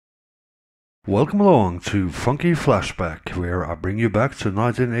Welcome along to Funky Flashback, where I bring you back to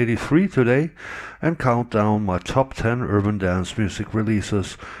 1983 today and count down my top 10 urban dance music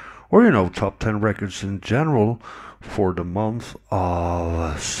releases, or top 10 records in general for the month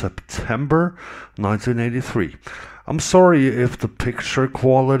of September 1983. I'm sorry if the picture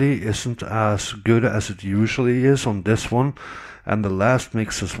quality isn't as good as it usually is on this one and the last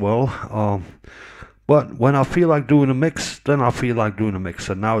mix as well. But when I feel like doing a mix, then I feel like doing a mix.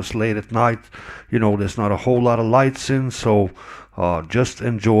 And now it's late at night, there's not a whole lot of lights in, so just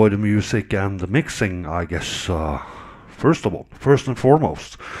enjoy the music and the mixing, I guess, first and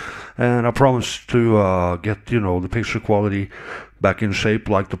foremost. And I promise to get, the picture quality back in shape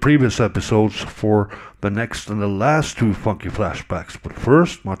like the previous episodes for the next and the last two Funky Flashbacks. But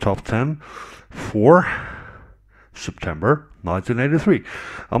first, my top 10 for September 1983.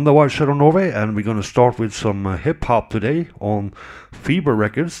 I'm the White Shadow Norway, and we're going to start with some hip-hop today on Fever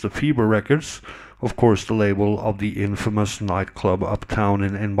Records. The Fever Records, of course, the label of the infamous nightclub uptown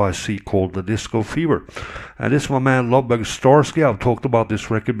in NYC called the Disco Fever. And this is my man Lovebug Starsky. I've talked about this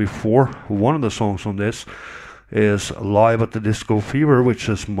record before. One of the songs on this is Live at the Disco Fever, which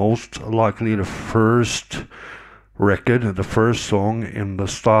is most likely the first record, the first song in the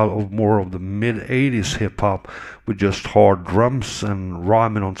style of more of the mid-80s hip-hop with just hard drums and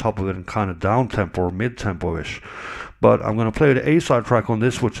rhyming on top of it and kind of down-tempo or mid-tempo-ish. But I'm going to play the A-side track on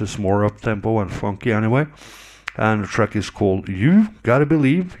this, which is more up-tempo and funky anyway. And the track is called You Gotta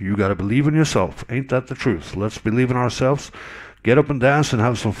Believe in Yourself. Ain't that the truth? Let's believe in ourselves. Get up and dance and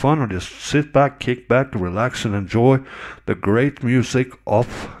have some fun, or just sit back, kick back, relax and enjoy the great music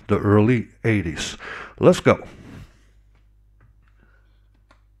of the early 80s. Let's go.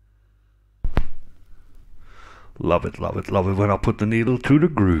 Love it, love it, love it when I put the needle to the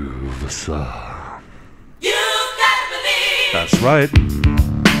grooves. You gotta believe. That's right.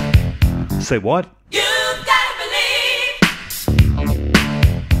 Say what? You gotta believe.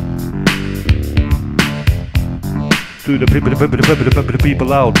 To the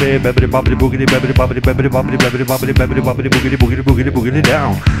people out there, babbity bobbity boogity, babbity bobbity babbity bobbity babbity bobbity babbity bobbity boogity boogity boogity boogity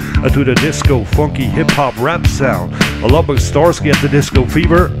down. To the disco, funky, hip-hop, rap sound. A Lovebug Starsky at the Disco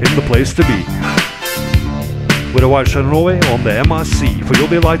Fever in the place to be. With a White Shadow Norway on the MIC for You'll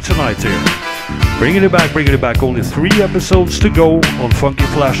Be Light tonight here. Bringing it back, only 3 episodes to go on Funky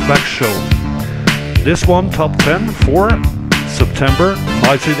Flashback Show. This one, top 10 for September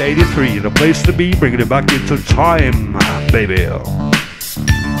 1983. The place to be, bringing it back into time, baby.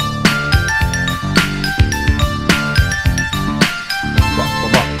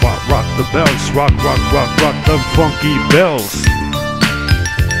 Rock the bells, rock the funky bells.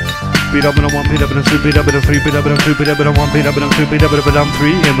 Beat up in a 1, beat up in a 2, beat up in a 3, beat up in a 2, beat up in a 1, beat up in a 2, beat up in a 3.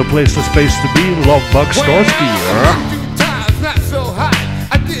 In the place, the space to be, Lovebug Starsky. Times not so hot.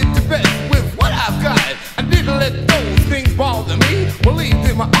 I did the best with what I've got. I didn't let those things bother me. Believed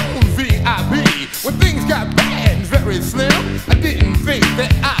in my own VIB. When things got bad and very slim, I didn't think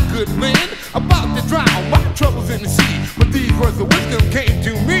that I could win. About to drown my troubles in the sea, but these words of wisdom came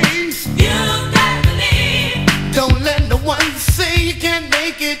to me. You gotta believe. Don't let no one say you can't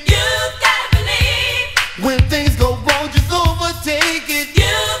make it. You gotta believe. When things go wrong, just overtake it.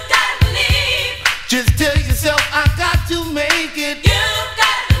 You gotta believe. Just tell yourself I got to make it. You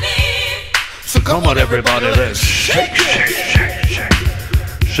gotta believe. So Come on, everybody, let's shake.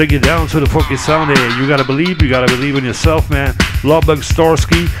 Shake it down to the funky sound here. You gotta believe in yourself, man. Lovebug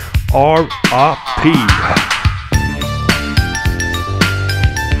Starsky, R.I.P.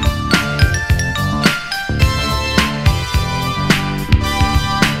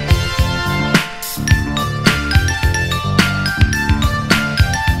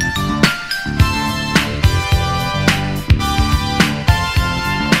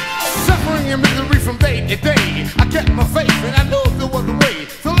 I kept my faith and I knew there was a way.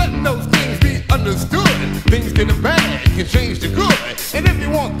 So letting those things be understood. Things get bad can change to good. And if you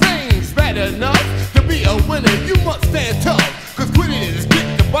want things bad enough to be a winner, you must stand tough. Cause quitting is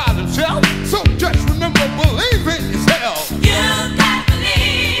get the bottom shelf. So just remember, believe in yourself. You gotta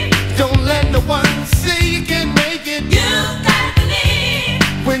believe. Don't let no one say you can't make it. You gotta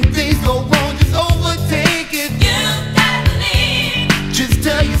believe. When things go wrong, just overtake it. You gotta believe. Just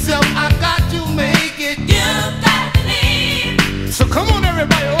tell yourself I got to make it. You gotta believe. So come on,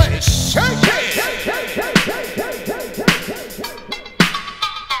 everybody, let's shake it.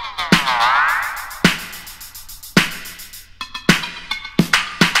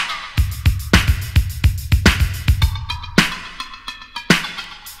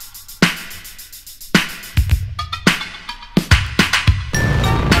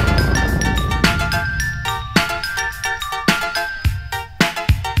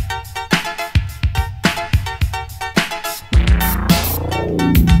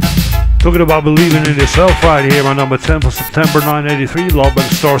 Talking about believing in yourself right here, my number 10 for September 1983, Love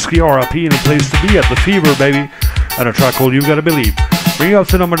and Starsky, R.I.P. and a place to be at the Fever, baby. And a track called You Gotta Believe. Bring you up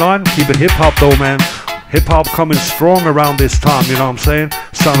to number 9, keep it hip-hop though, man. Hip-hop coming strong around this time, you know what I'm saying?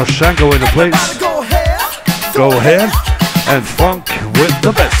 Sound of Shango in the place. Go ahead, and funk with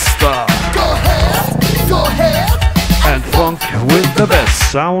the best. Go ahead. And funk with the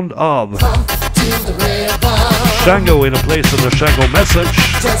best. Sound of Funk to the rhythm. Shango in a place of the Shango message.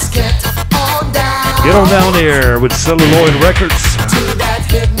 Just get on down. Get on down here with Celluloid Records. To that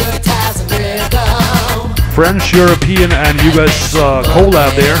hypnotizing rhythm. French, European, and US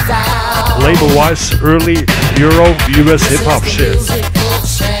collab there. Label-wise, early Euro, US hip-hop shit.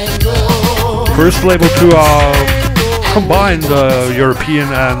 First label to combine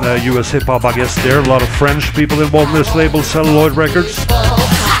European and US hip-hop, I guess there. A lot of French people involved in this label, Celluloid Records.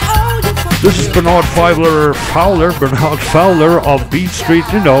 This is Bernard Fowler of Beat Street,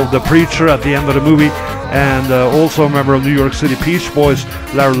 you know, the preacher at the end of the movie, and also a member of New York City Peach Boys,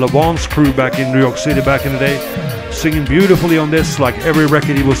 Larry Levan's crew back in New York City back in the day, singing beautifully on this, like every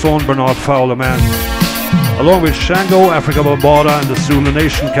record he was on, Bernard Fowler, man. Along with Shango, Africa Bambaataa, and the Zulu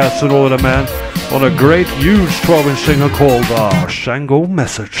Nation Cats and all of them, man, on a great, huge 12-inch single called Shango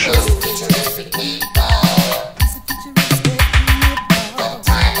Message.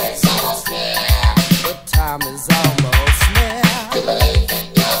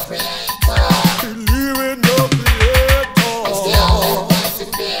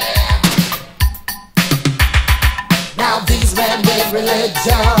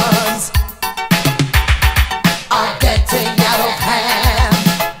 Religions are getting out of hand.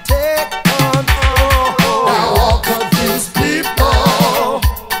 Take on now all confused people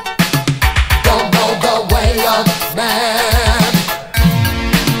don't know the way of man.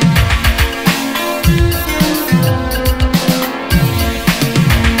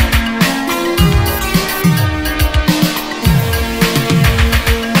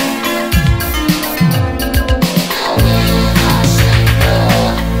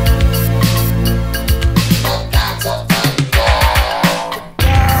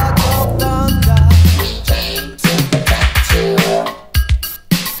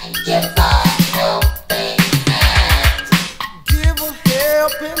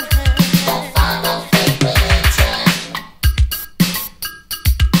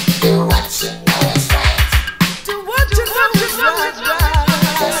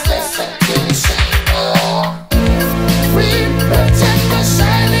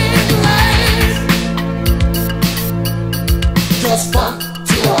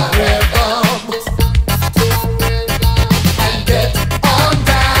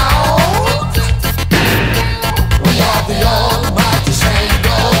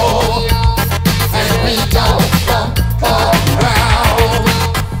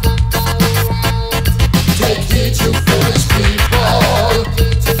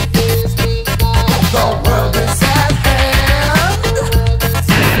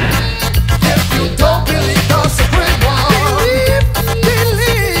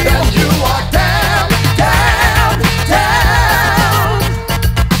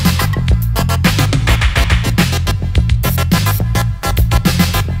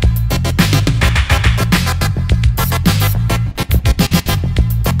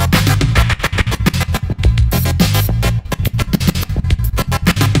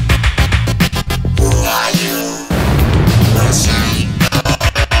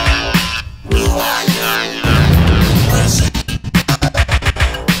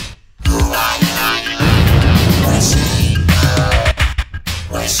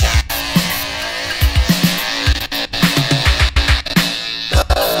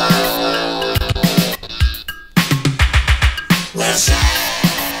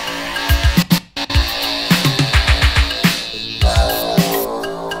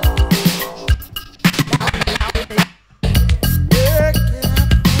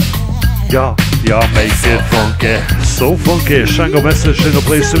 Y'all make it funky, so funky. Shango Message in the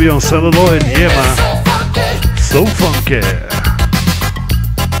place to be on Celluloid, yeah man, so funky.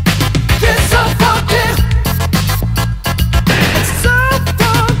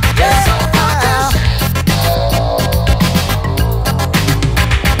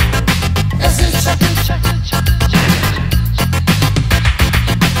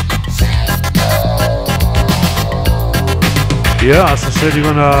 Yeah, as I said, you're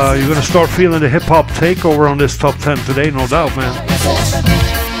gonna start feeling the hip hop takeover on this top 10 today, no doubt, man.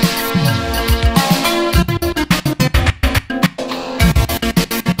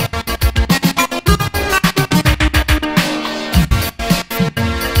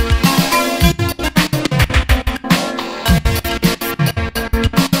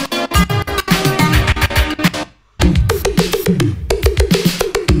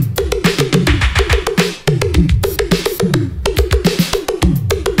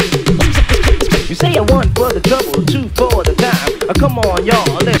 You say a one for the trouble, two for the time. Come on, y'all,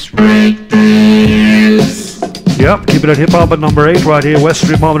 let's break this. Yep, keeping it hip hop at number 8 right here. West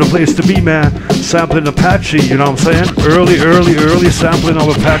Street Mob, the place to be, man. Sampling Apache, you know what I'm saying? Early sampling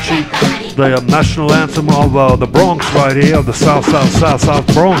of Apache. The national anthem of the Bronx right here, of the South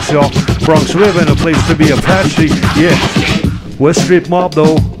Bronx, y'all. Bronx River, and a place to be, Apache. Yeah. West Street Mob,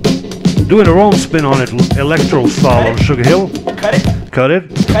 though, doing their own spin on it, Electro style on Sugar Hill. Cut it. Cut it.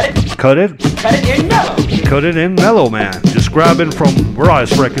 Cut it. Cut it. Cut it in mellow. Cut it in mellow, man. Just grabbing from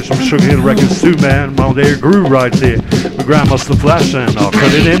Rice Records, from Sugar Hill Records too, man. Mount Air Groove right there. The Grandmaster Flash and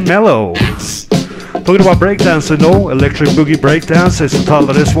cut it in mellow. Talking about breakdancing, though, electric boogie breakdance is the title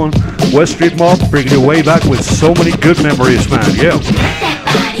of this one. West Street Mob bringing you way back with so many good memories, man. Yeah.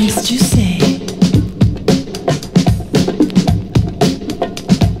 East you say.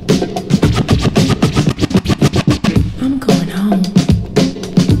 I'm going home.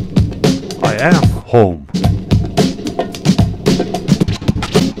 I am home.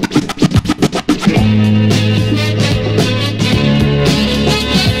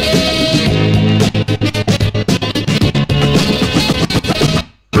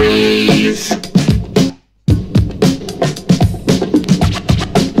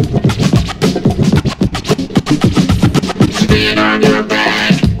 Spin on your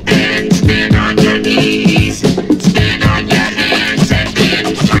back and spin on your knees. Spin on your hands and then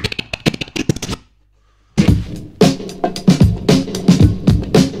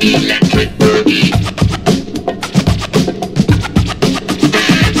electric boogie.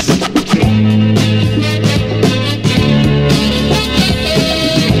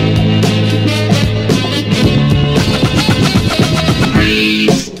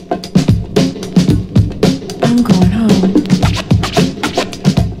 Freeze. I'm going home.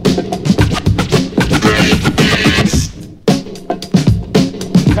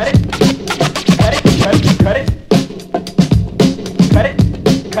 Cut it. Cut it. Cut it. Cut it. Cut it.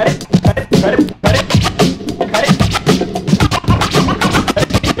 Cut it. Cut it. Cut it. Cut it. Cut it.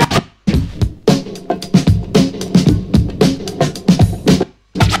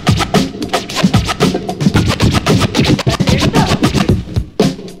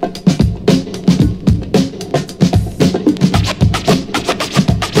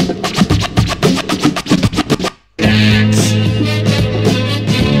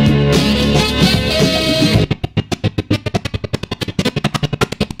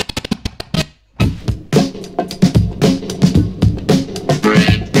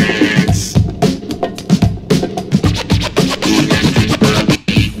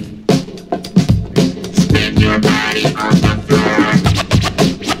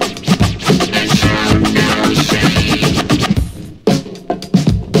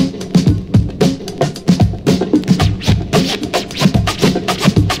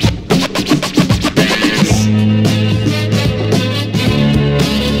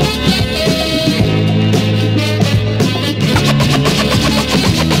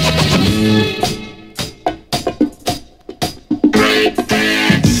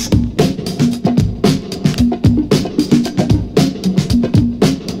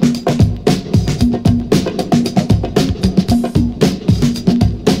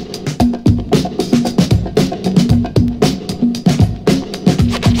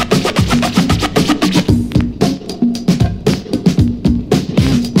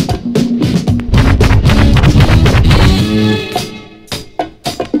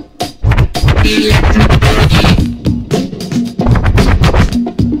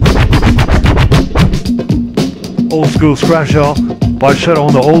 Old school scratch, y'all. By Shadow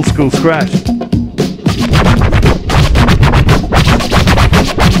on the old school scratch.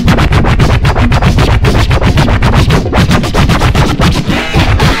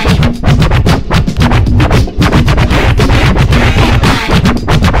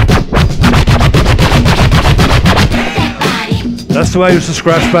 That's the way I used to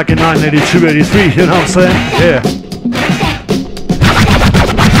scratch back in 1982, 83, you know what I'm saying? Yeah.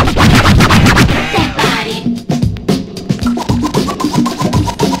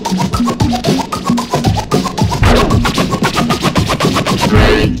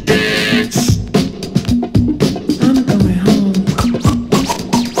 I'm going home.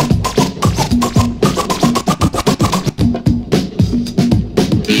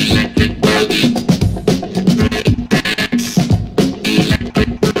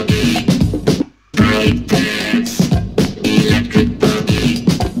 Break dance.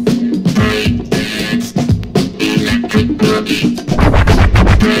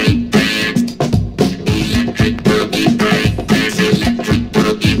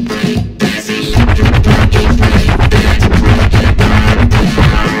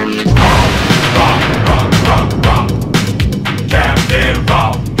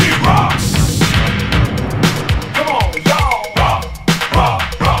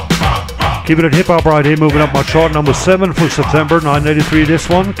 Keeping it hip hop right here, moving up my chart, number 7 for September 1983. This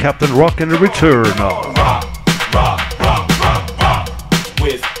one, Captain Rock and the Return.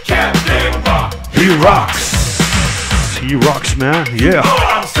 With Captain Rock. He rocks. He rocks, man. Yeah.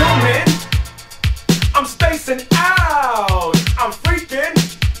 I'm zooming. I'm spacing out. I'm freaking.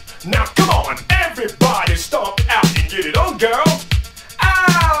 Now come on, everybody stomp out and get it on, girl.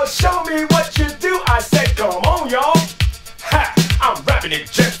 Ow, show me what you do. I said, come on, y'all. Ha, I'm rapping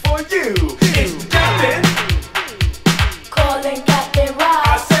it just for you. It's Captain. Calling Captain Rock.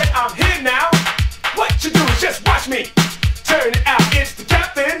 I said, I'm here now. What you do is just watch me. Turn it out, it's the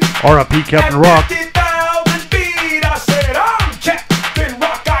Captain. R.I.P. Captain Rock. 50,000 feet. I said, I'm Captain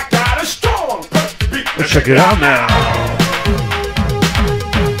Rock. I got a strong perfect beat. Let's check it out now.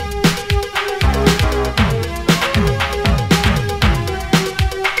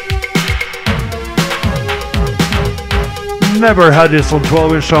 Never had this on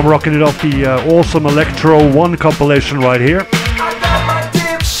 12-inch, so I'm rocking it off the awesome Electro 1 compilation right here. I got my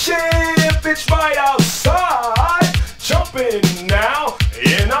dipshit, bitch, right outside. Jumping now,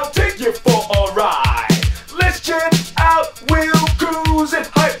 and I'll take you for a ride. Let's jet out, we'll cruise at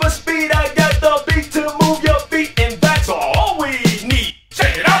hyper speed. I got the beat to move your feet, and that's all we need.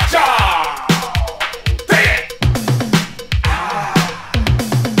 Check it out, y'all. Dig it.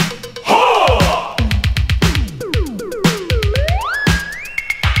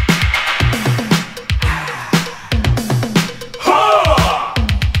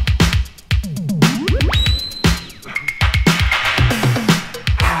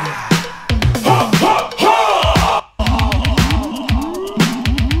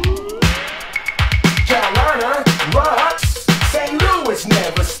 Carolina rocks, St. Louis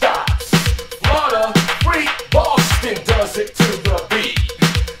never stops. Florida, freak, Boston does it to the beat.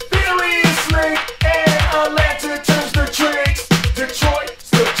 Philly is slick, and Atlanta turns the tricks. Detroit's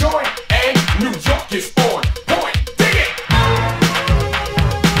the joint, and New York is on point. Dig it!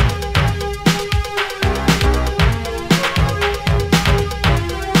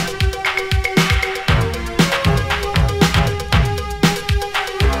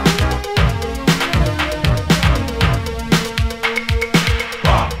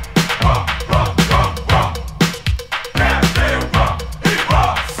 Captain Rock, he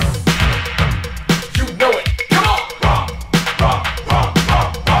rocks. You know it. Come on.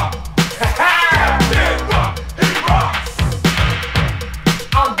 Captain Rock, he rocks.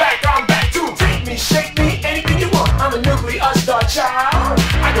 I'm back to take me, shake me, anything you want. I'm a nuclear star child.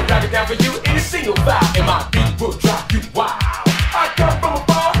 I can rap it down for you in a single file, and my beat will drop you wild. I come from a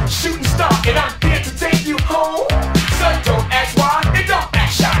bar, shooting star, and I'm here to take you home. So don't ask why, and don't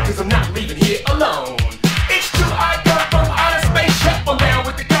act shy, cause I'm not leaving here alone. It's true, I come from outer space, shut on down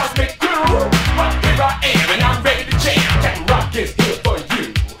with the cosmic crew. But here I am, and I'm ready to jam. Captain Rock is here for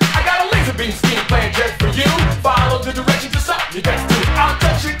you. I got a laser beam scheme plan just for you. Follow the directions of something you best do. I'll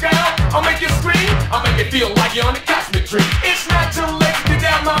touch you down, I'll make you scream, I'll make you feel like you're on the cosmic tree. It's not too late to get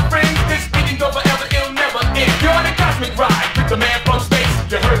down, my friends. This beat can go forever, it'll never end. You're on a cosmic ride with the man from space.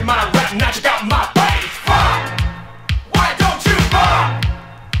 You heard my rap, now you got my bass. Rock! Why don't you rock?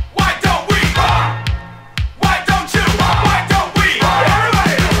 Why don't we rock? Why don't you rock? Why don't we rock?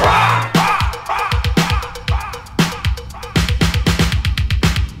 Everybody rock!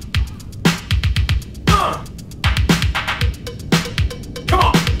 Come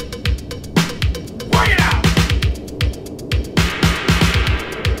on! Work it out!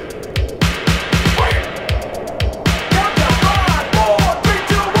 Work it! Countdown, 5, 4, 3,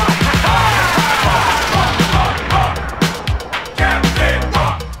 2, 1.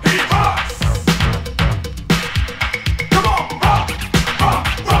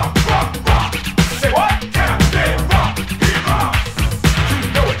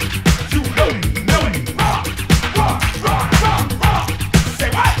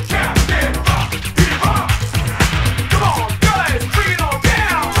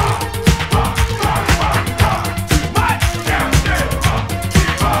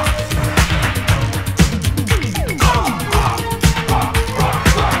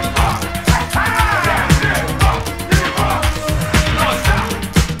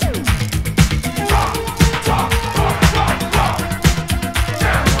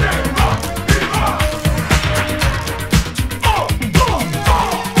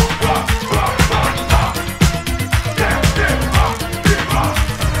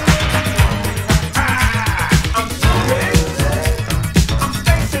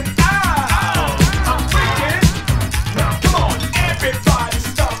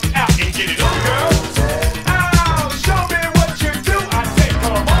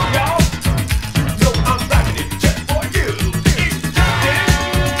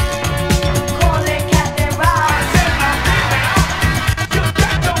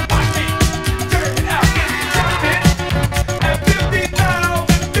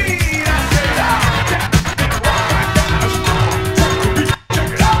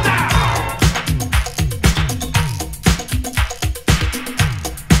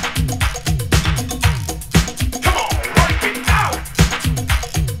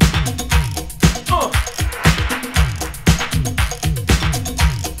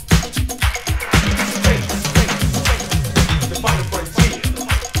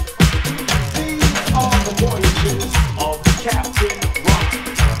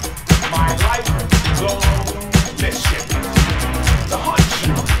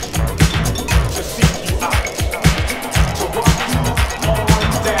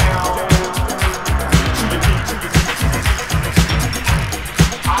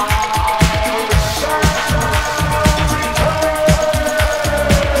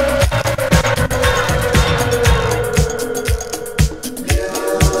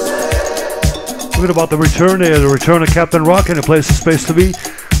 talking about the return there, the return of Captain Rock and the place of space to be.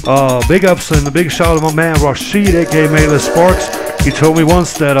 Big ups and a big shout out to my man Rashid, aka Mayless Sparks. He told me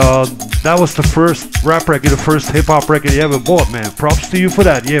once that that was the first rap record, the first hip hop record he ever bought, man. Props to you for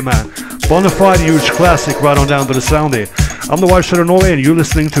that, yeah, man. Bonafide, huge classic, right on down to the sound there. I'm the White Shirt of Norway, and you're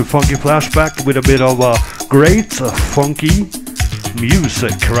listening to Funky Flashback with a bit of great funky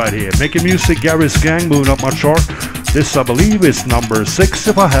music right here. Making music, Gary's Gang, moving up my chart. This, I believe, is number 6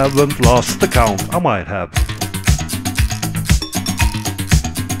 if I haven't lost the count. I might have.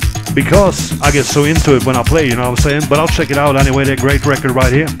 Because I get so into it when I play, you know what I'm saying? But I'll check it out anyway, that great record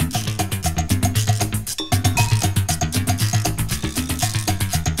right here.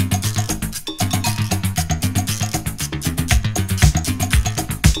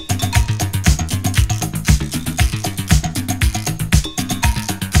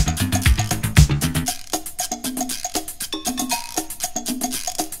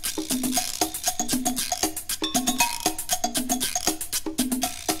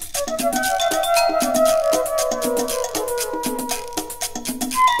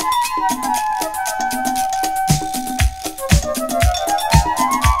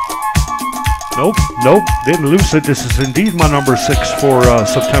 Nope, didn't lose it. This is indeed my number 6 for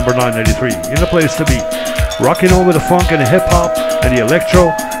September 1983. In the place to be. Rocking on with the funk and the hip hop and the electro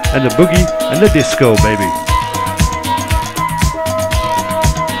and the boogie and the disco, baby.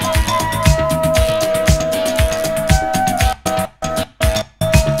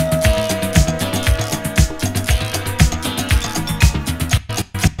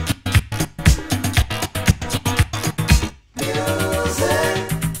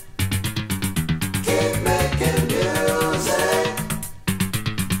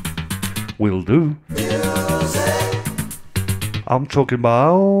 Will do. I'm talking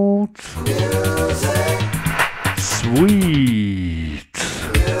about sweet.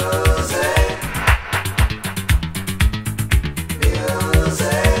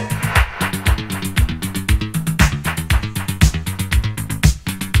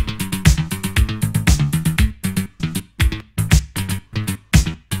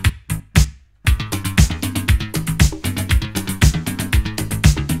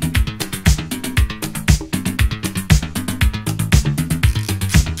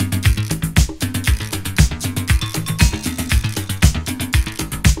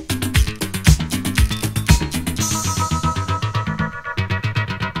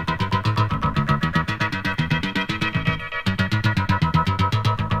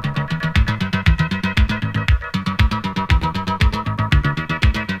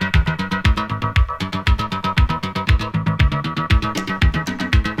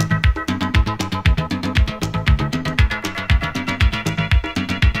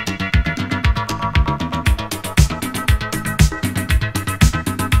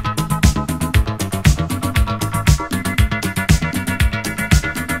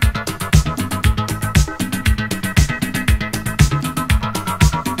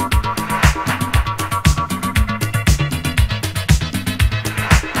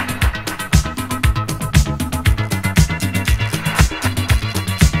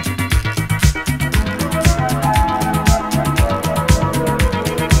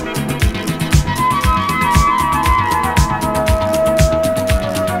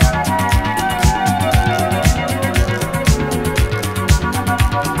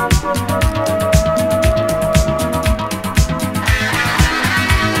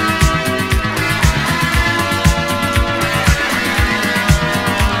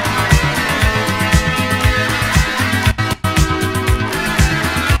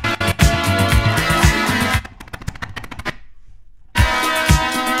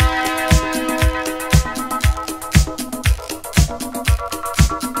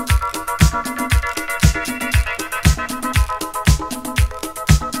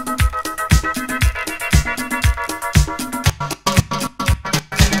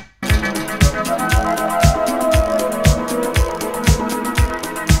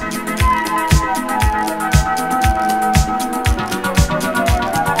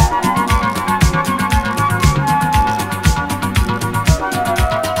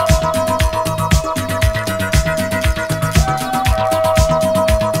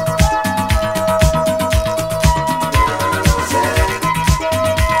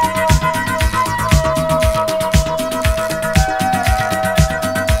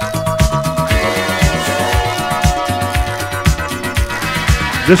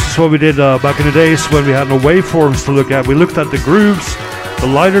 This is what we did back in the days when we had no waveforms to look at. We looked at the grooves, the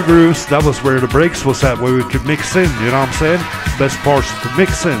lighter grooves. That was where the breaks was at, where we could mix in, you know what I'm saying? Best parts to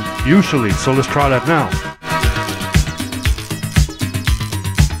mix in, usually. So let's try that now.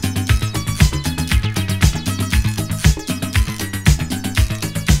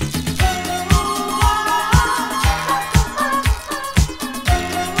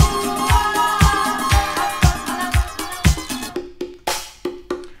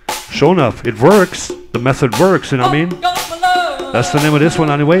 Sure enough, it works. The method works, you know what I mean? That's the name of this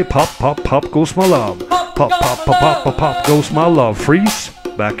one anyway. Pop, pop, pop goes my love. Pop, pop, pop, pop, pop, pop goes my love. Freeze,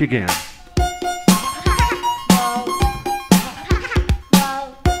 back again.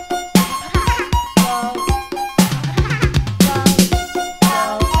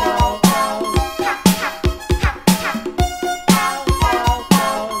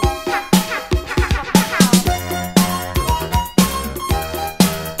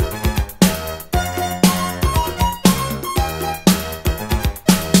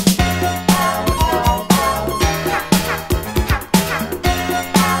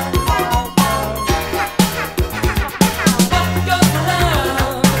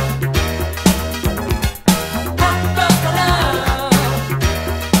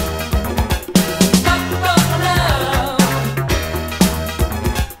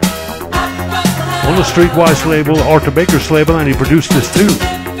 On the Streetwise label, Arthur Baker's label, and he produced this too.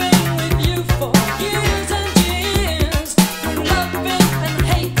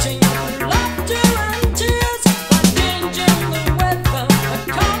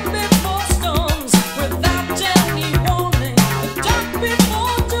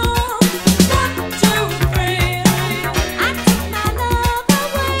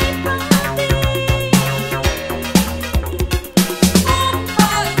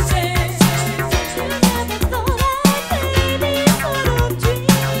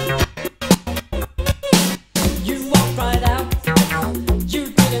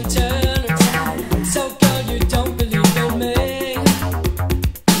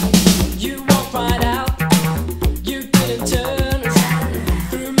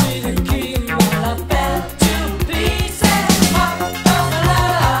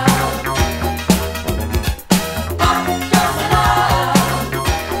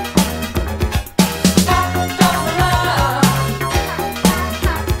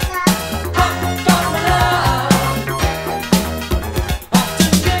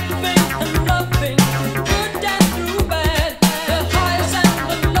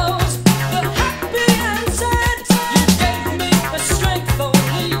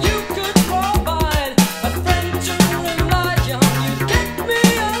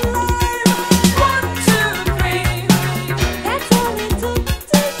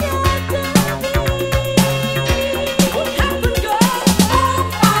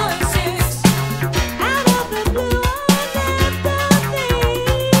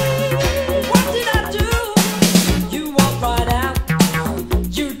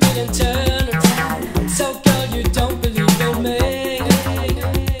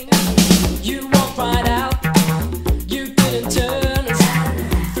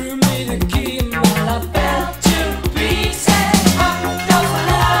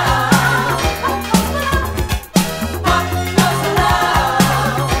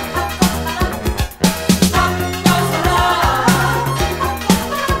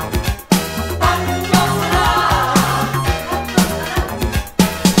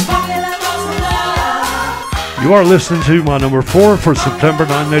 You are listening to my number 4 for September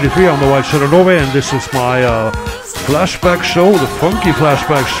 1983 on the White Shadow Nova, and this is my flashback show, the funky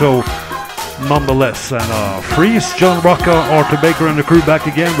flashback show, nonetheless. And Freeze, John Rocca, Arthur Baker, and the crew back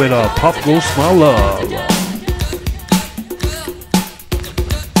again with Pop Goes My Love.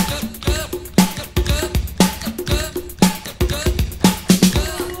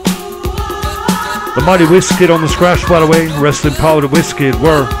 The mighty Wizkid on the scratch, by the way. Rest in power to Wizkid.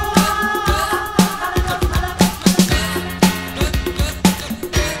 Were.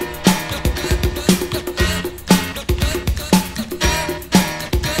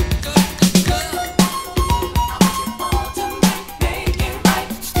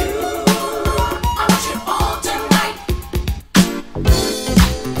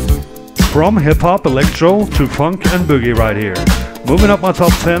 From hip-hop, electro to funk and boogie right here. Moving up my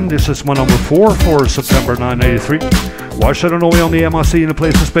top 10, this is my number 4 for September 1983. Why should I know me on the MIC in a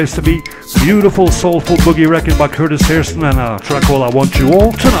place and space to be? Beautiful, soulful boogie record by Curtis Hairston and a track called I Want You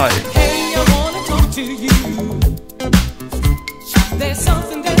All Tonight. Hey, I wanna talk to you. There's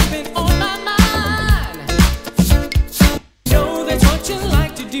something that's been on my mind. Know that's what you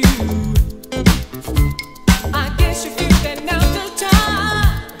like to do. I guess you feel that now's the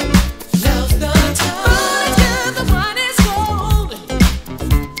time. Now's the time. Oh, yeah, the wine is cold,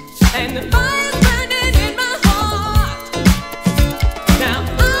 and the fire's burning in my heart. Now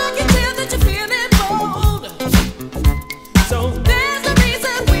I can tell that you're feeling bold. So there's a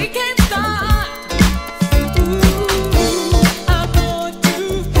reason we can't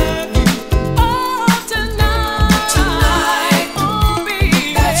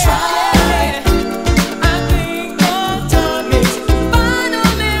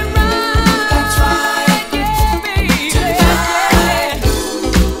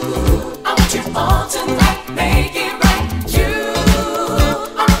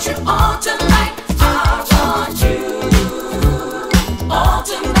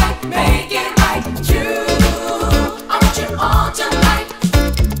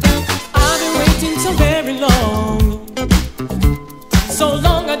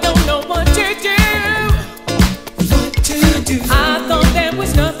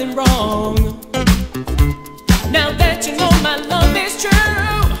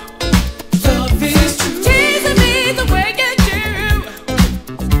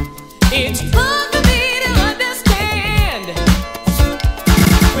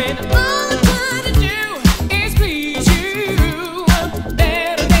when all I'm trying to do is please you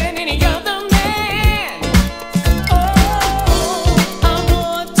better than any other man. Oh, I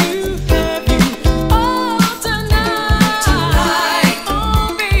want to have you all tonight.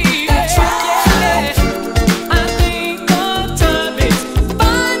 Oh, baby, that's right. I think the time is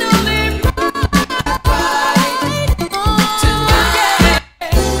finally right. Oh, tonight.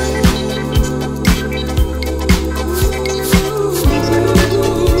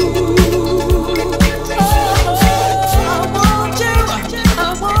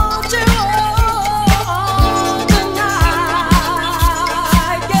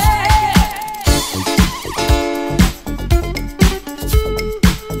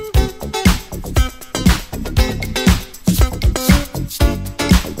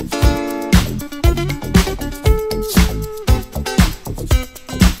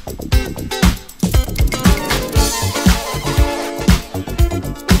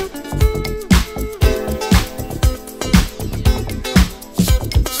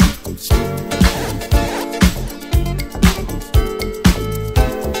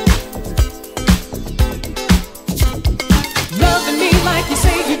 Loving me like you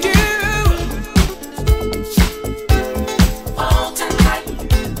say you do. All tonight,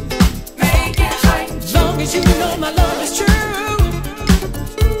 make it right. Long as you know my love is true.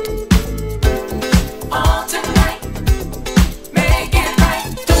 All tonight, make it right.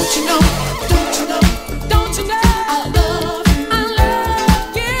 Don't you know? Don't you know? Don't you know? I love you. I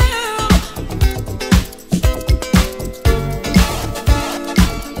love you.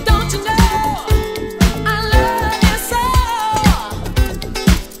 Don't you know? I love you so.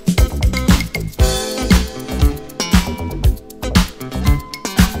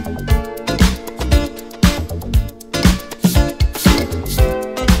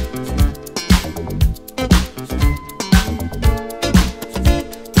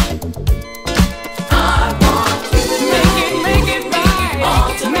 Make it right.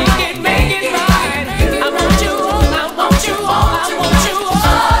 Make it right. I want you all. I want you all. I want you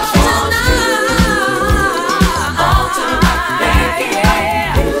all tonight.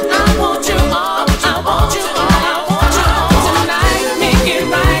 Yeah. I want you all. I want you all. I want you all tonight. Make it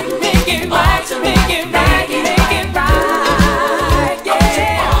right. Make it right. Make it right. Make it right.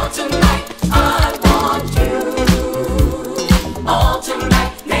 Yeah. All tonight. I want you all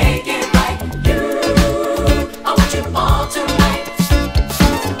tonight. Make it right. I want you all tonight.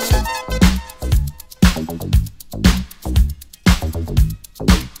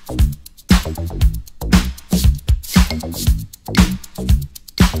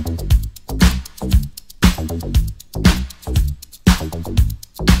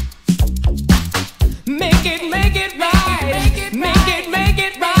 Make it right. Make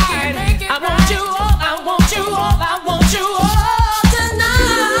it right. I want you all. I want you all. I want you all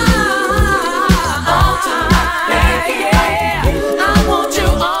tonight. All tonight. Yeah. I want you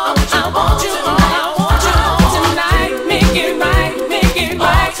all. I want you all. I want you all tonight. Make it right. Make it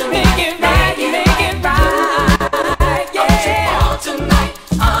right. Make it right. Make it right. Yeah. All tonight.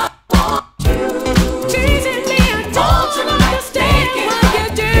 I want you. Teasing me, I don't understand what you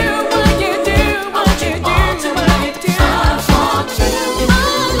do. What you do. What you do. What you do. I want you.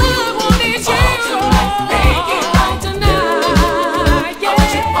 All I want is you. Make it right tonight. Yeah.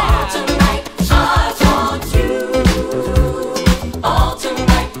 All tonight. I want you. All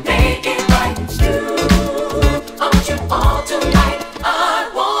tonight. Make it right. I want you all tonight. I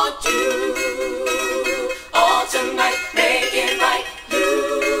want you. All tonight. Make it right.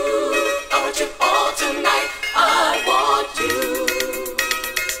 I want you all tonight. I want you.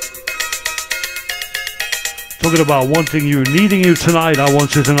 Talking about wanting you, needing you tonight. I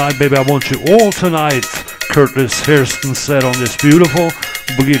want you tonight, baby. I want you all tonight. Curtis Hairston said on this beautiful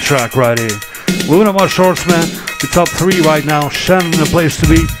boogie track right here. Moving up my shorts, man. The top 3 right now. Shannon, the place to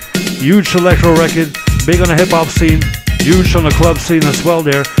be. Huge electro record. Big on the hip hop scene. Huge on the club scene as well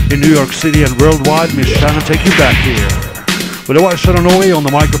there in New York City and worldwide. Miss Shannon, take you back here. With the white Shannon away on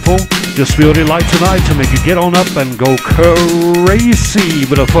the microphone. Just feel the light tonight to make you get on up and go crazy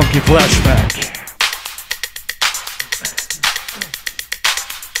with a funky flashback.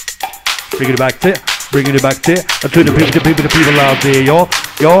 Bringing it back there, bringing it back there, to the people out there, y'all,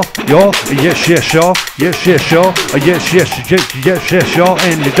 yes, y'all, yes, y'all, yes, y'all,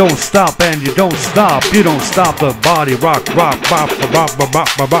 and you don't stop, you don't stop the body, rock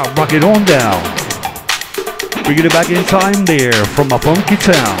it on down. Bringing it back in time there from a funky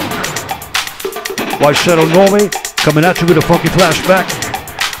town. White Shadow Norway coming at you with a funky flashback.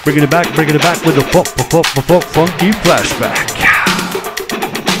 Bringing it back with a funky flashback.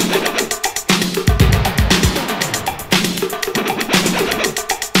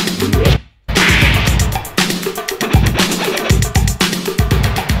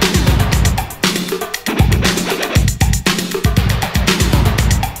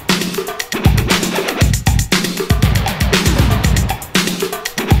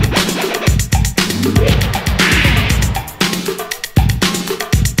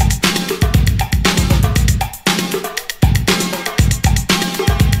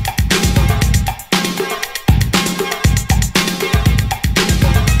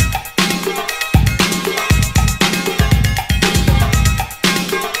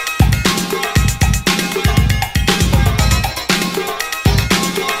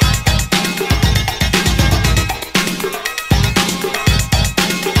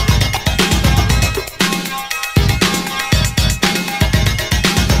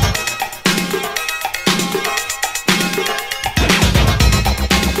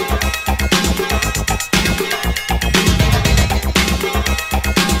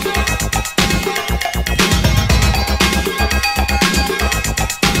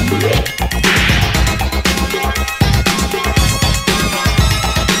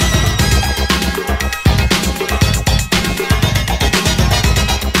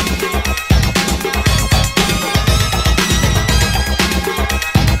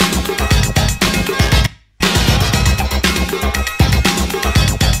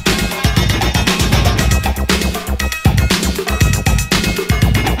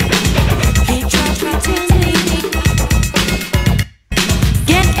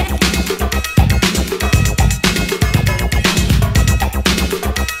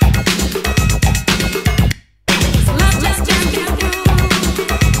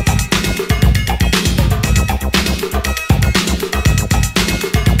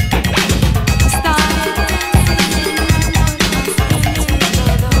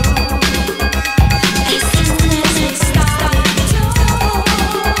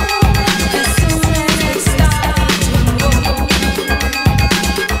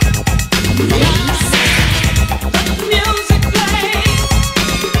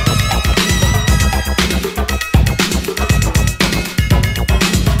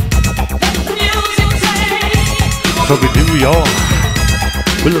 so we do, y'all.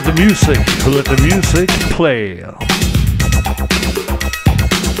 We let the music play.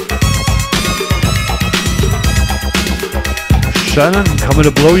 Shannon, coming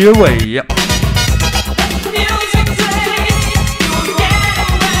to blow you away, yep.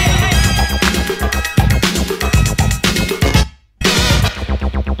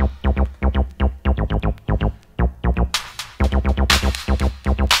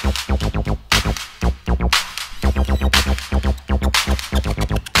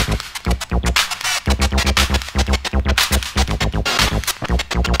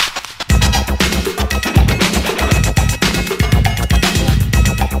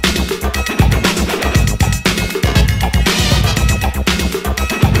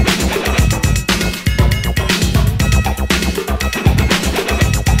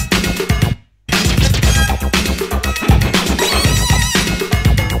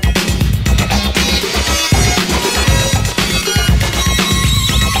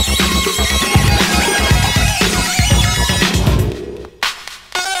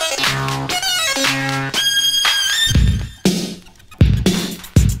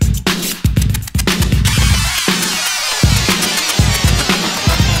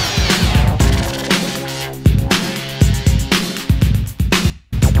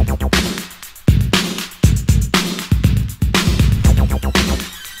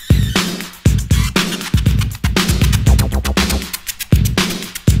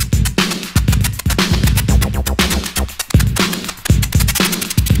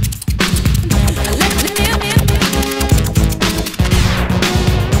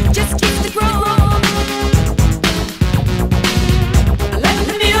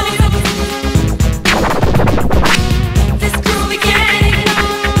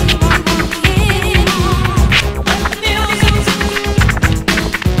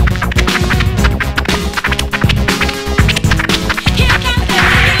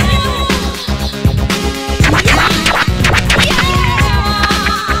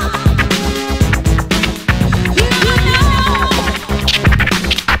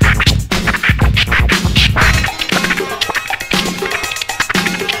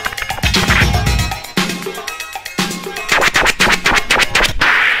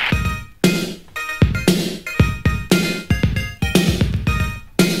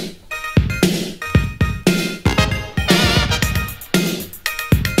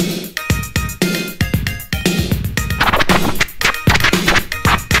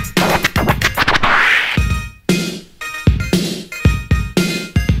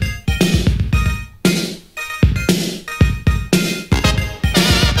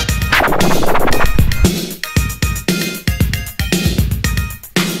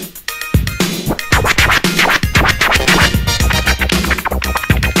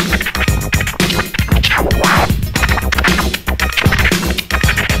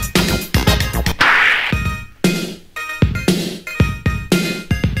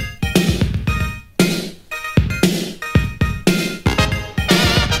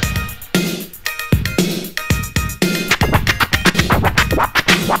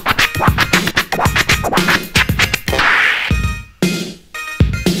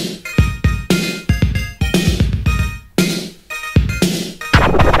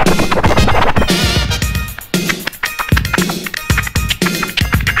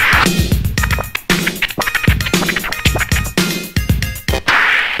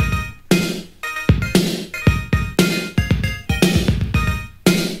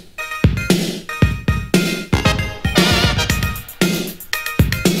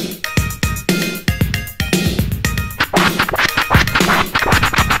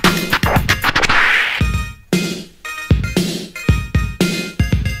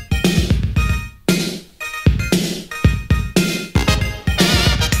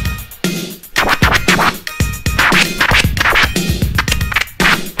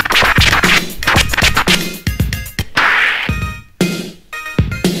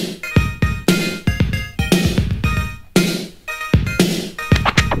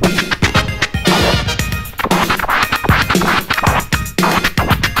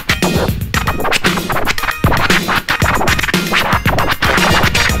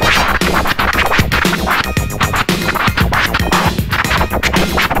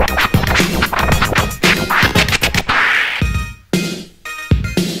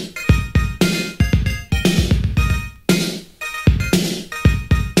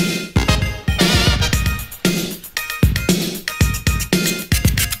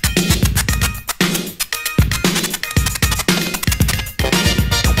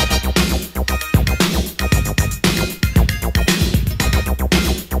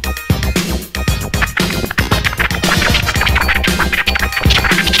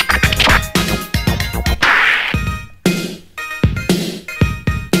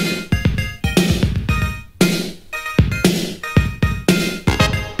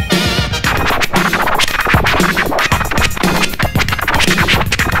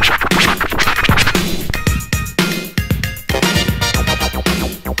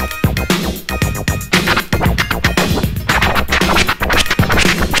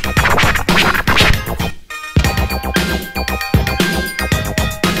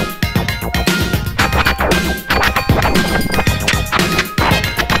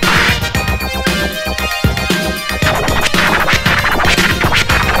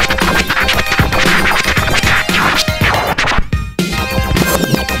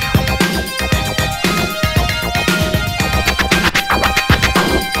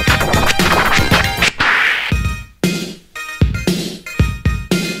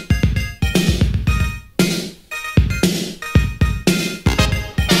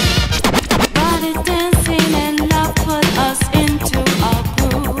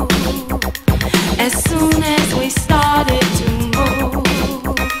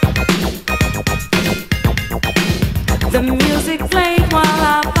 The music played while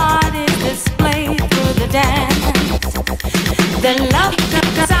our bodies displayed through the dance. The love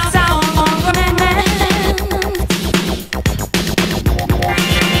sounds out on romance.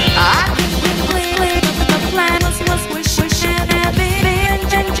 I just really the plan was wish and be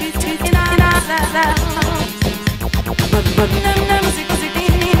in our but no music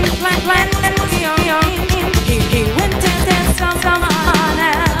plan was your he went to dance someone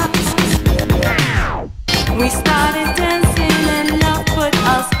else. We started dancing and love put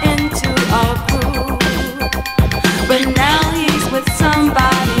us into a groove. But now he's with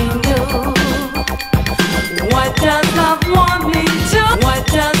somebody new. What does love want me to? What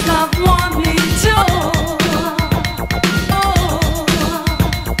does love want me to?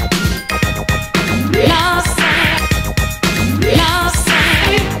 Love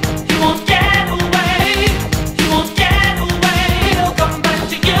say, you won't get away. You won't get away. He'll come back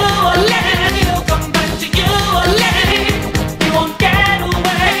to you again. He'll come back to you again. He won't get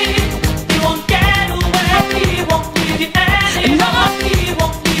away. He won't get away. He won't leave you anymore. He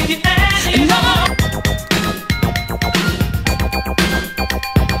won't leave you anymore.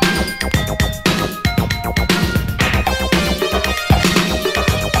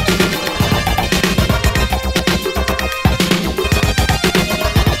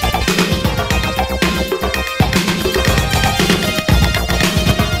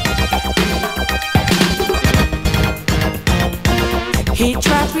 He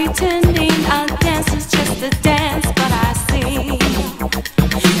tried pretending our dance is just a dance, but I see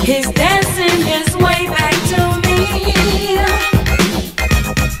his dancing is way back to me.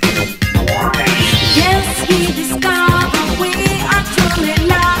 Yes, he discovered we are truly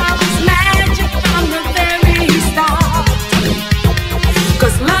love's magic from the very start.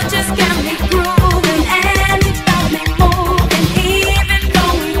 'Cause love just kept me grooving and it felt me moving, even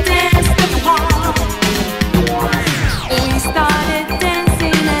though we danced apart. We started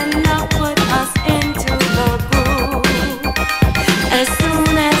dancing and love put us into the groove. As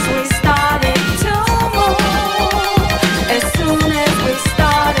soon as we started to move, as soon as we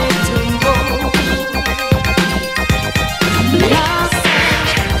started to move, love said,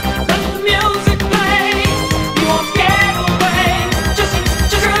 let the music play. You won't get away. Just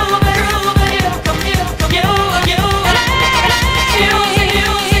groove it, he'll come, you.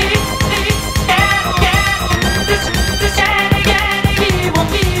 This again, he won't.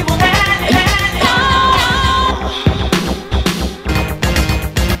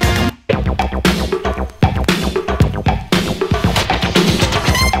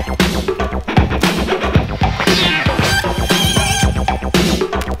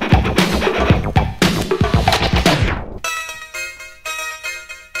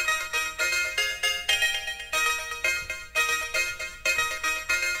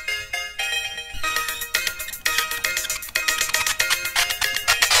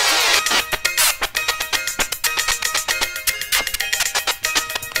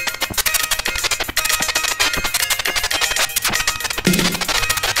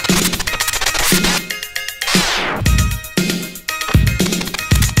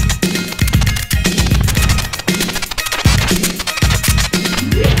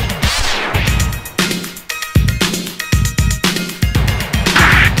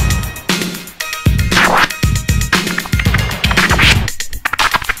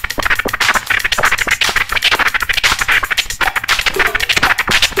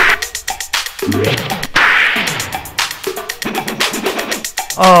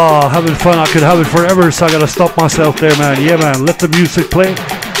 Oh, having fun. I could have it forever, so I gotta stop myself there, man. Yeah, man. Let the music play.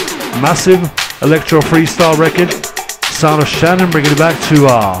 Massive Electro freestyle record. Sound of Shannon, bringing it back to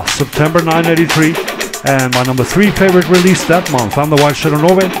September 1983. And my number 3 favorite release that month. I'm the White Shadow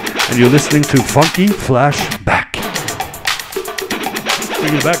Norway, and you're listening to Funky Flashback.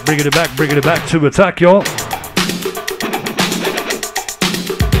 Bringing it back, bringing it back, bringing it back to attack, y'all.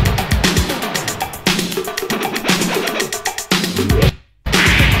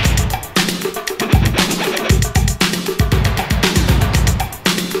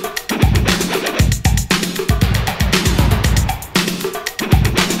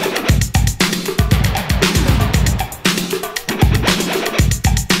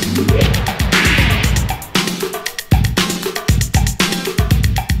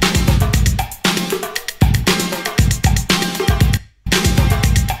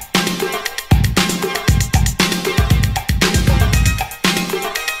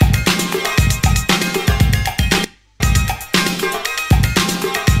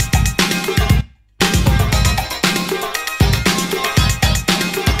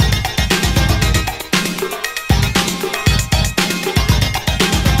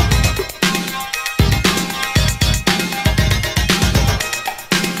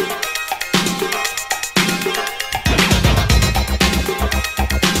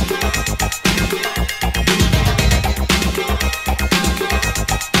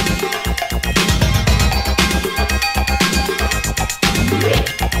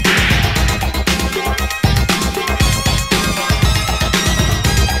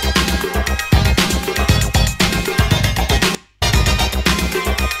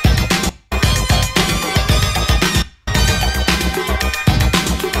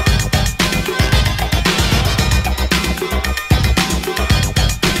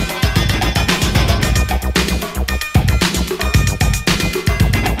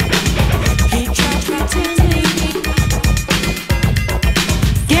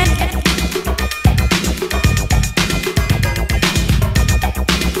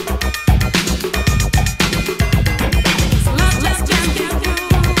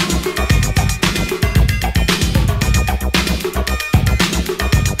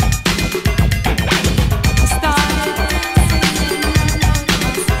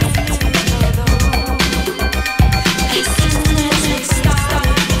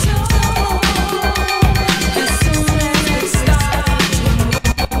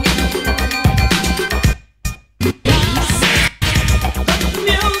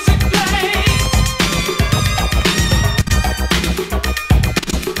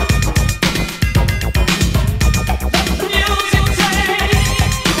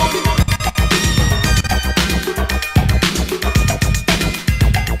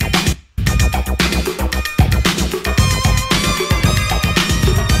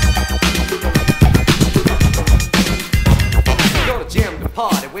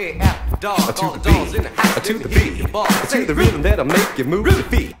 to the beat, to the beat, to the rhythm that'll make you move your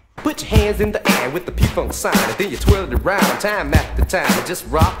feet. Put your hands in the air with the P-Funk sign, and then you twirl it around time after time. And just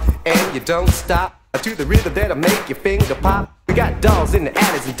rock and you don't stop. To the rhythm that'll make your finger pop. We got dolls in the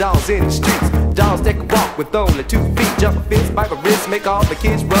alleys and dolls in the streets. Dolls that can walk with only 2 feet. Jump a fence, bite a wrist, make all the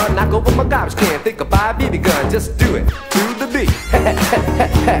kids run. Knock over my garbage can, think of buy a BB gun. Just do it to the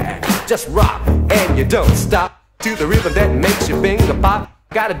beat. Just rock and you don't stop. To the rhythm that makes your finger pop.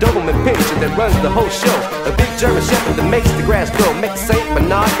 Got a Doberman pinscher that runs the whole show. A big German shepherd that makes the grass grow. Makes Saint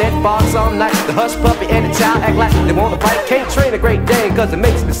Bernard that barks all night. The hush puppy and the child act like they wanna fight. Can't train a Great Dane cause it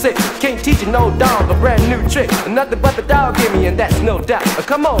makes me sick. Can't teach you no dog a brand new trick. Nothing but the dog in me and that's no doubt.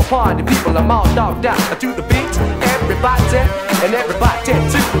 Come on party people, I'm all dogged out. To the beat, everybody and everybody to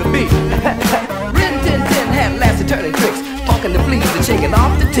the beat. Rin Tin Tin had lasted turning tricks. Punking the fleas and shaking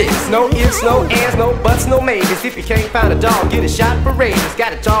off the ticks. No ifs, no ands, no buts, no maybes. If you can't find a dog, get a shot for rabies.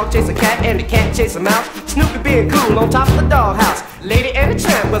 Got a dog chase a cat and the cat chase a mouse. Snoopy being cool on top of the doghouse. Lady and the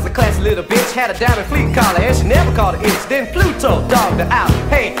Tramp was a classy little bitch. Had a diamond fleet collar and she never caught an itch. Then Pluto dogged her out.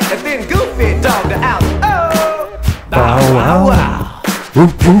 Hey, and then Goofy dogged her out. Oh, bow wow wow.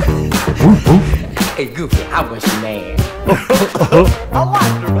 Woof, woof, woof, woof. Hey Goofy, I was your man. I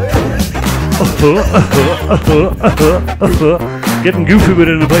liked her, man. Getting goofy with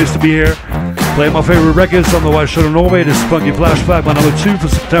it in the place to be here. Playing my favorite records on the Why Should I Know Me. This is Funky Flashback, my number 2 for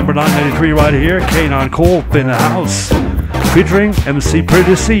September 1993 right here. Kanan Cole in the house. Featuring MC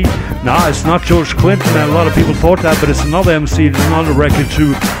Pretty C. Nah, it's not George Clinton, and a lot of people thought that, but it's another MC. There's another record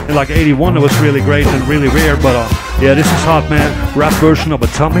too in like 81 that was really great and really rare, but yeah, this is hot, man. Rap version of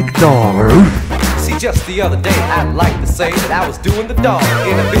Atomic Dog. See, just the other day, I'd like to say that I was doing the dog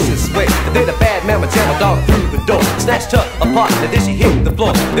in a vicious way. And then a bad man would jam a dog through the door, snatched her apart, and then she hit the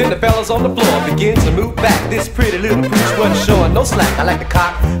floor. Then the fellas on the floor begin to move back. This pretty little pooch wasn't showing no slack. I like to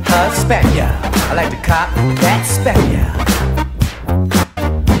cock her Spaniel. I like to cock that Spaniel.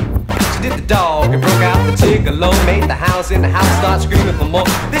 She did the dog and broke out the gigolo. Made the house in the house start screaming for more.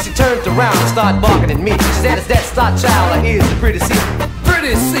 Then she turned around and started barking at me. She said, "Is that star child or is it pretty C?"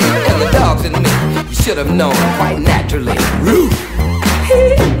 Pretty C and the dogs in me. You should have known quite naturally. Roof.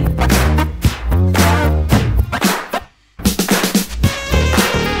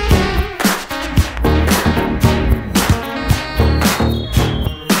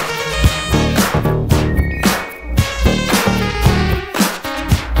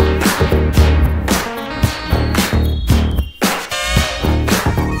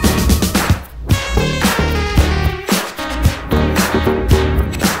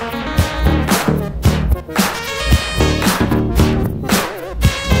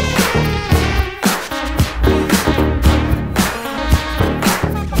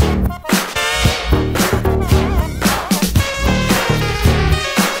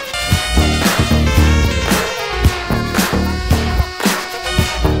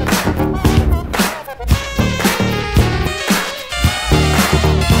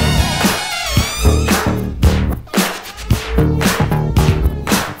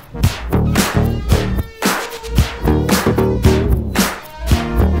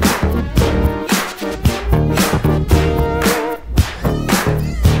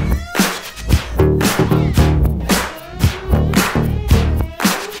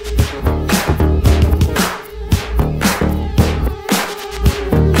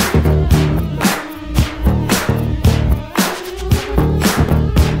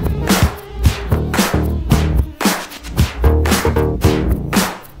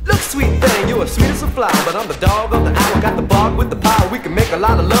 But I'm the dog of the hour, got the bog with the power. We can make a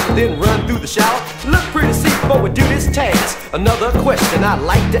lot of love and then run through the shower. Look pretty see before we do this task. Another question I'd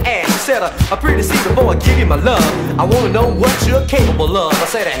like to ask. You said a pretty see before I give you my love. I wanna know what you're capable of. I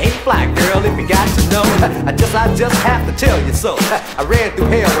said, hey fly girl, if you got to know, I just have to tell you so. I ran through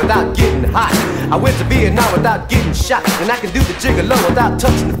hell without getting hot. I went to Vietnam without getting shot. And I can do the gigolo without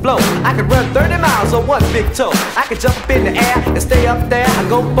touching the floor. I can run 30 miles on one big toe. I can jump up in the air and stay up there. I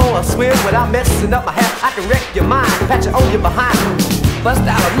go for a swim without messing up my hair. I can wreck your mind, pat you on your behind. Bust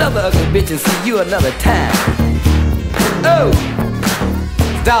out another ugly bitch and see you another time. Oh,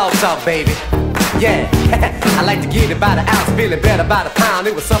 dog talk, baby. Yeah, I like to get it by the ounce, feeling better by the pound.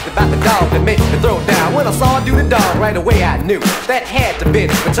 It was something about the dog that made me throw it down. When I saw her do the dog, right away I knew that had to be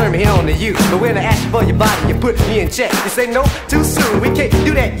to turn me on to you. But when I asked you for your body, you put me in check. You say no, too soon, we can't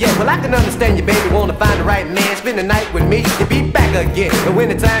do that yet. Well, I can understand you, baby, wanna find the right man. Spend the night with me, you'd be back again. But when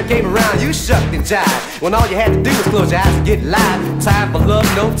the time came around, you shucked and jived. When all you had to do was close your eyes and get live. Time for love,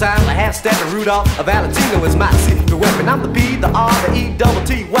 no time for half-step and Rudolph. A Valentino is my secret weapon. I'm the P, the R, the E, double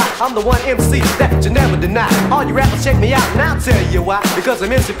T, Y. I'm the one MC that you never deny. All you rappers check me out and I'll tell you why. Because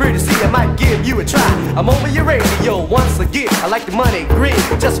I'm MC Pretty C, I might give you a try. I'm over your radio once again. I like the money green,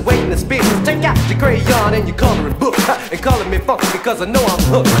 just waiting to spin. Take out your crayon and your coloring book and color me funky because I know I'm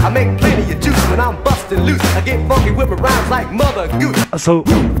hooked. I make plenty of juice when I'm busting loose. I get funky with my rhymes like Mother Goose. So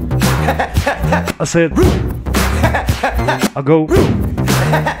I said I go roof.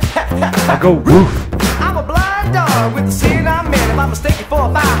 I'm a blind dog with the sin I'm in. If I'm mistaken for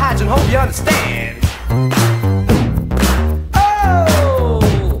a fire hydrant, hope you understand.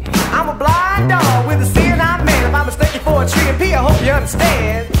 Oh, I'm a blind dog with the sin I'm in. If I'm mistaken for a tree and pea, I hope you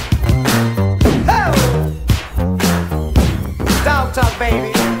understand. Oh, dog talk,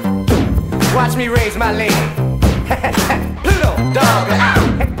 baby. Watch me raise my leg. Pluto, dog out.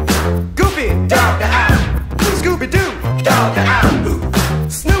 Goofy, dog out. Scooby-Doo, dog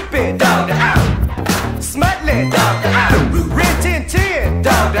out. Snoopy, dog out. Smutly, dog out. Rin Tin Tin,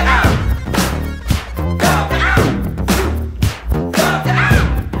 dog out. Dog out. Dog out.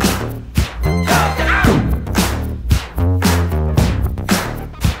 Dog out.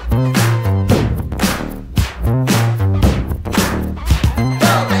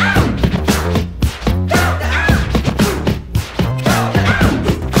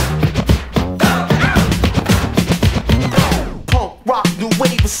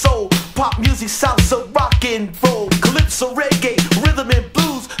 Salsa, rock and roll, calypso, reggae, rhythm and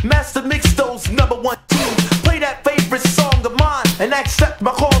blues. Master mix those #1 tunes. Play that favorite song of mine and accept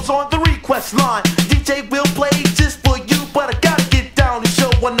my calls on the request line. DJ will play just for you, but I gotta get down and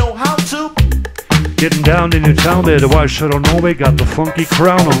show I know how to. Getting down in your town there, the White Shirt on Norway got the funky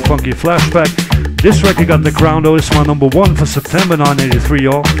crown on Funky Flashback. This record got the crown though, it's my #1 for September 1983,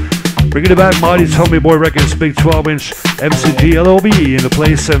 y'all. Bringing it back, Mighty Tommy Boy Records, big 12-inch MCG LOB in the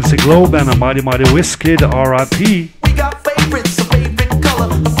place, MC Globe and a Mighty Mighty Wizkid, R.I.P. We got favorites, a favorite color,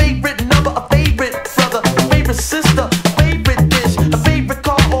 a favorite number, a favorite brother, a favorite sister, a favorite dish, a favorite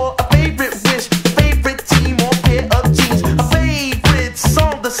car or a favorite wish, a favorite team or pair of jeans, a favorite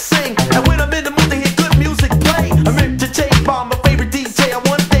song to sing. And when I'm in the mood to hear good music play, I'm entertained by my favorite DJ. I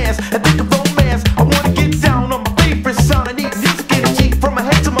wanna dance and think of romance. I wanna get down on my favorite sound. I need music energy from my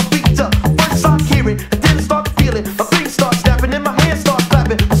head to my feet. First I hear it, and then I start to feel it. My feet start snapping and my hands start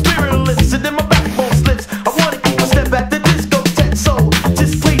clapping. My spirit lifts and then my backbone slips. I wanna keep a step back to discotheque, so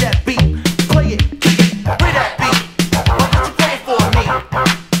just play that beat, play it, kick it, play that beat. Why don't you play it for me?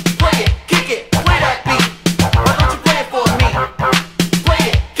 Play it, kick it, play that beat. Why don't you play it for me? Play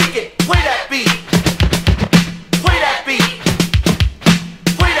it, kick it, play that beat. Play that beat.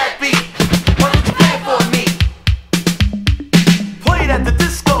 Play that beat. Why don't you play it for me? Play it at the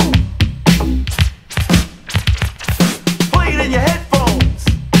disco. Play it in your headphones.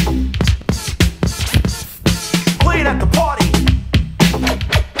 Play it at the party.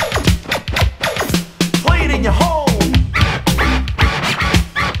 Play it in your home.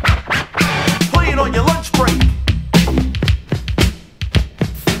 Play it on your lunch break.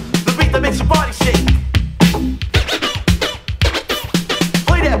 The beat that makes your body shake.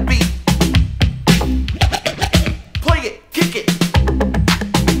 Play that beat. Play it, kick it.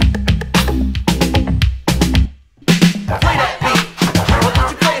 Play that beat. Why don't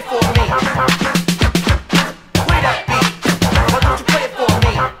you play it for me? Play that beat. Why don't you play it for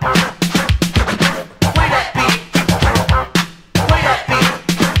me? Play that beat. Play that beat.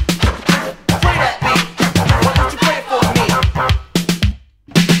 Play that beat. Why don't you play it for me?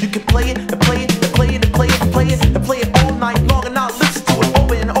 You can play it and play it and play it and play it and play it and play it all night long, and I'll listen to it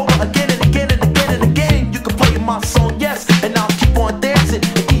over and over again.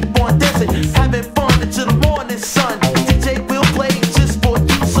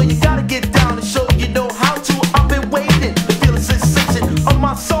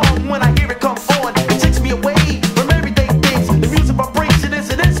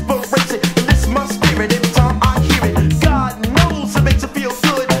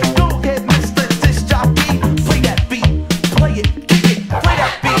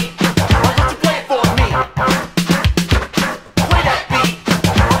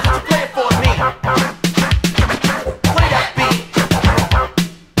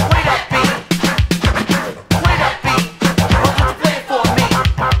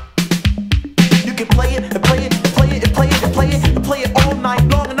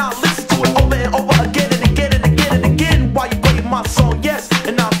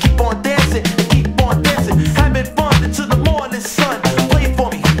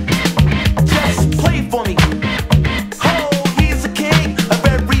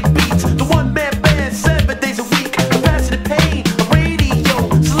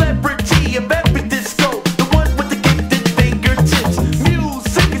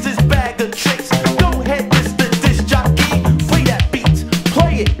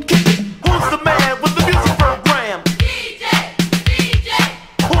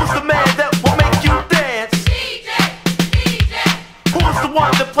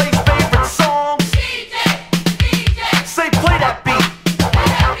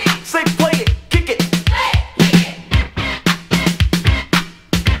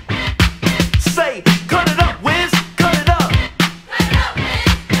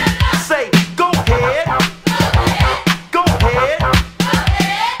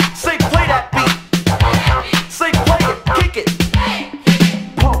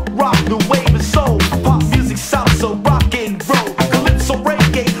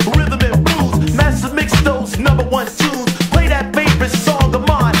 #1 tunes. Play that favorite song of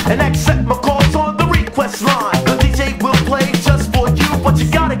mine and accept my calls on the request line. The DJ will play just for you, but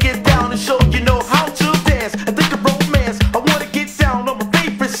you gotta get down and show you know how to dance and think of romance. I wanna get down on my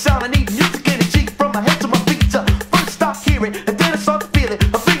favorite sound. I need music energy from my head to my feet. First stop hearing and then I start to feel it.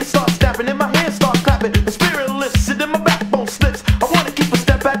 My fingers start snapping and my hands start clapping. The spirit lifts and then my backbone slips. I wanna keep a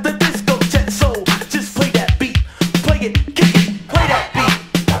step at the disco jet. So just play that beat, play it, kick it, play that beat.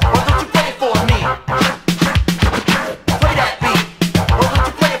 Why don't you play it for me? Play that beat. Why don't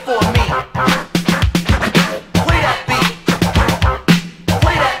you play it for me? Play that beat.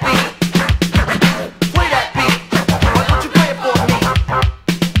 Play that beat. Play that beat. Why don't you play it for me?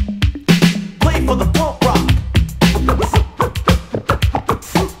 Play for the punk rock.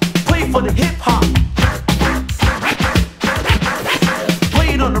 Play for the hip hop. Play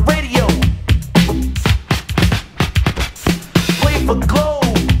it on the radio. Play for Globe.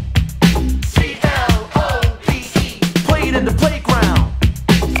 GLOBE. Play it in the playground.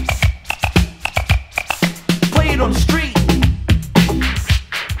 Play it on the street.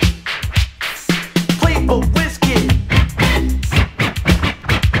 Play for Whiskey.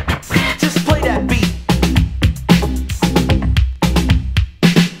 Just play that beat.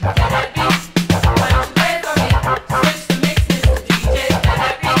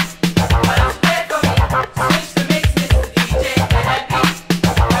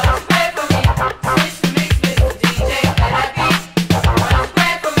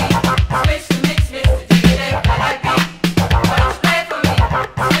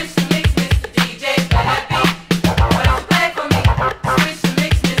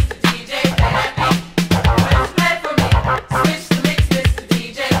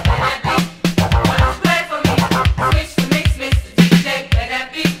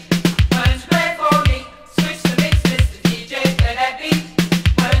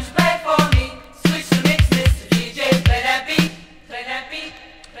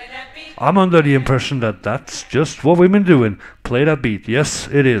 I'm under the impression that that's just what we've been doing. Play that beat. Yes,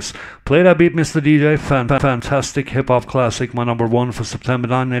 it is. Play that beat, Mr. DJ. Fantastic hip-hop classic. My #1 for September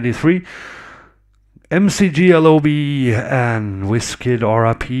 1983. MCGLOB and Wizkid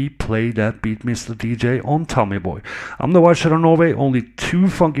RIP. Play that beat, Mr. DJ, on Tommy Boy. I'm the White Shadow Norway. Only 2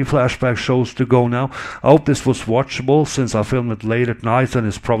 funky flashback shows to go now. I hope this was watchable since I filmed it late at night and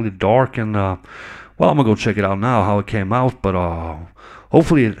it's probably dark. And, well, I'm going to go check it out now, how it came out. But,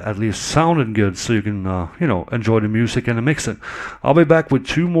 hopefully it at least sounded good so you can, enjoy the music and the mixing. I'll be back with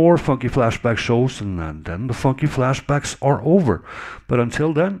 2 more funky flashback shows and then the funky flashbacks are over. But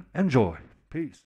until then, enjoy. Peace.